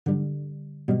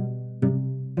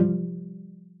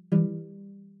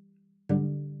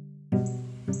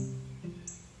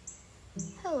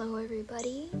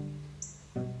everybody.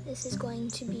 This is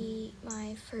going to be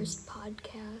my first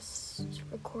podcast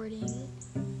recording.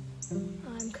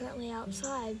 I'm currently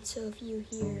outside, so if you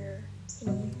hear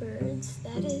any birds,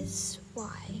 that is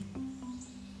why.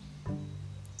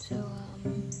 So,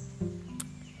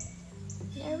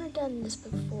 never done this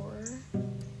before.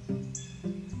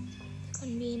 It's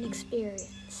going to be an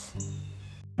experience.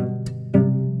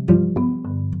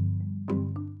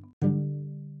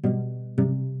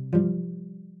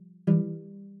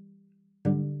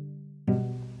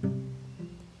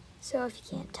 So if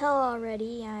you can't tell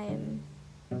already, I am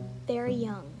very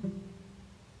young,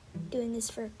 doing this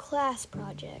for a class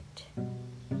project.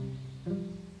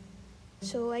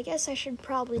 So I guess I should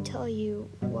probably tell you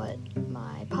what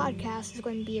my podcast is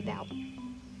going to be about.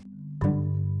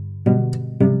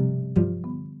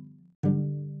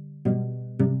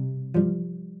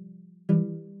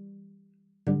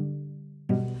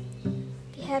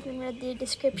 If you haven't read the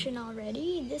description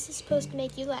already, this is supposed to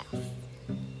make you laugh.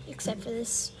 Except for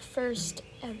this first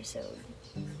episode.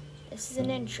 This is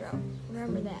an intro.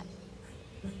 Remember that.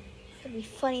 It'll be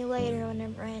funny later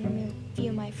whenever I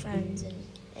interview my friends and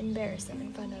embarrass them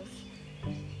in front of,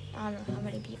 I don't know how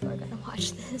many people are going to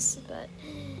watch this, but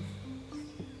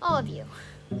all of you.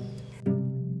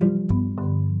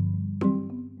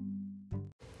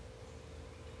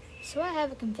 So I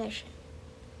have a confession.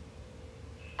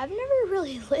 I've never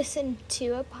really listened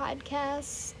to a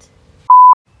podcast.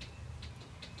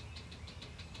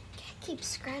 Keep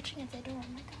scratching at the door.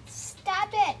 Oh my god, stop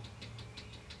it!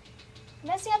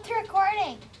 You're messing up the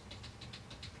recording.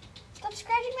 Stop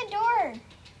scratching the door.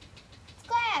 It's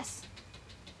glass.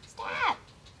 Stop.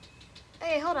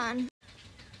 Okay, hold on.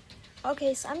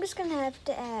 Okay, so I'm just gonna have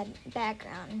to add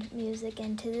background music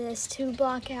into this to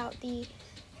block out the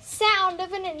sound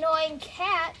of an annoying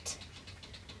cat.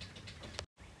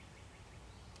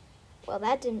 Well,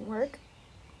 that didn't work.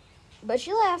 But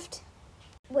she left.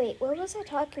 Wait, what was I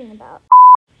talking about?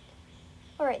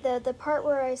 Alright, the part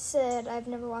where I said I've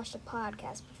never watched a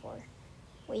podcast before.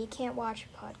 Well, you can't watch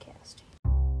a podcast.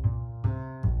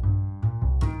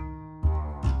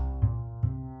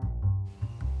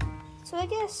 So I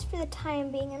guess for the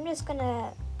time being, I'm just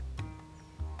gonna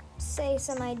say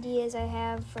some ideas I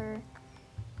have for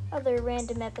other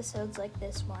random episodes like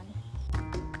this one.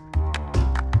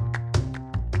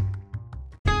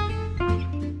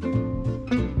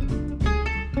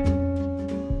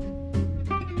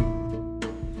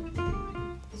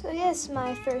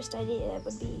 My first idea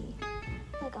would be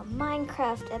like a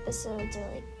Minecraft episodes or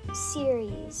like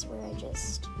series where I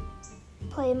just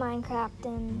play Minecraft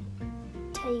and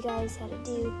tell you guys how to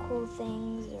do cool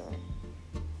things or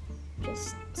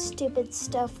just stupid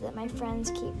stuff that my friends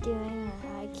keep doing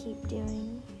or I keep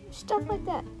doing. Stuff like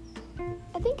that.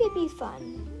 I think it'd be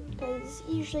fun because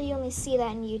usually you only see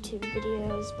that in YouTube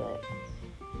videos, but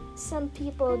some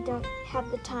people don't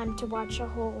have the time to watch a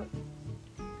whole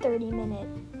 30-minute,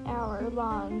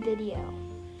 hour-long video.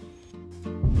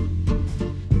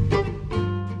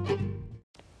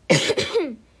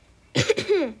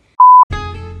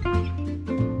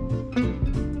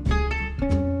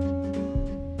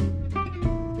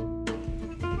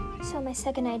 So my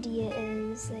second idea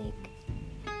is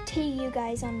take you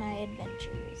guys on my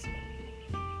adventures.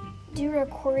 Do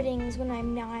recordings when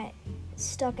I'm not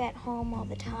stuck at home all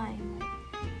the time.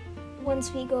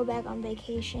 Once we go back on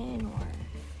vacation or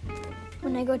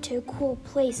when I go to a cool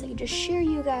place, I can just share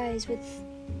you guys with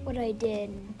what I did,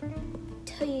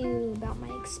 tell you about my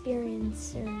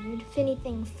experience, or if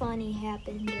anything funny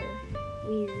happened or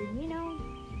weird,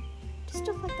 just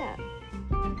stuff like that.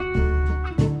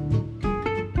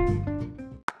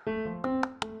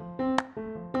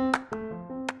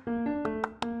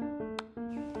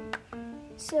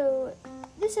 So,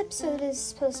 this episode is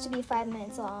supposed to be 5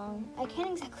 minutes long. I can't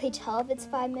exactly tell if it's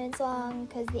 5 minutes long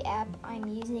because the app I'm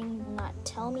using will not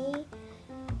tell me.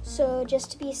 So just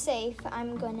to be safe,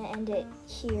 I'm going to end it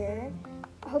here.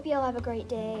 I hope you all have a great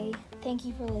day. Thank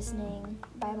you for listening.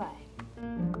 Bye-bye.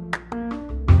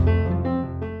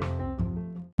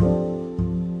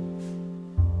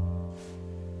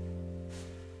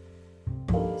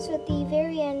 So at the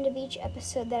very end of each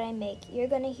episode that I make, you're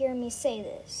going to hear me say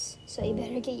this, so you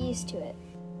better get used to it.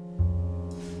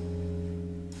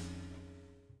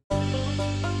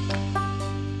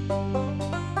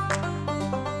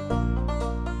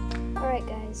 Alright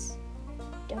guys,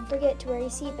 don't forget to wear your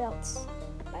seatbelts.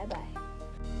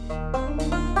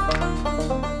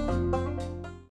 Bye-bye.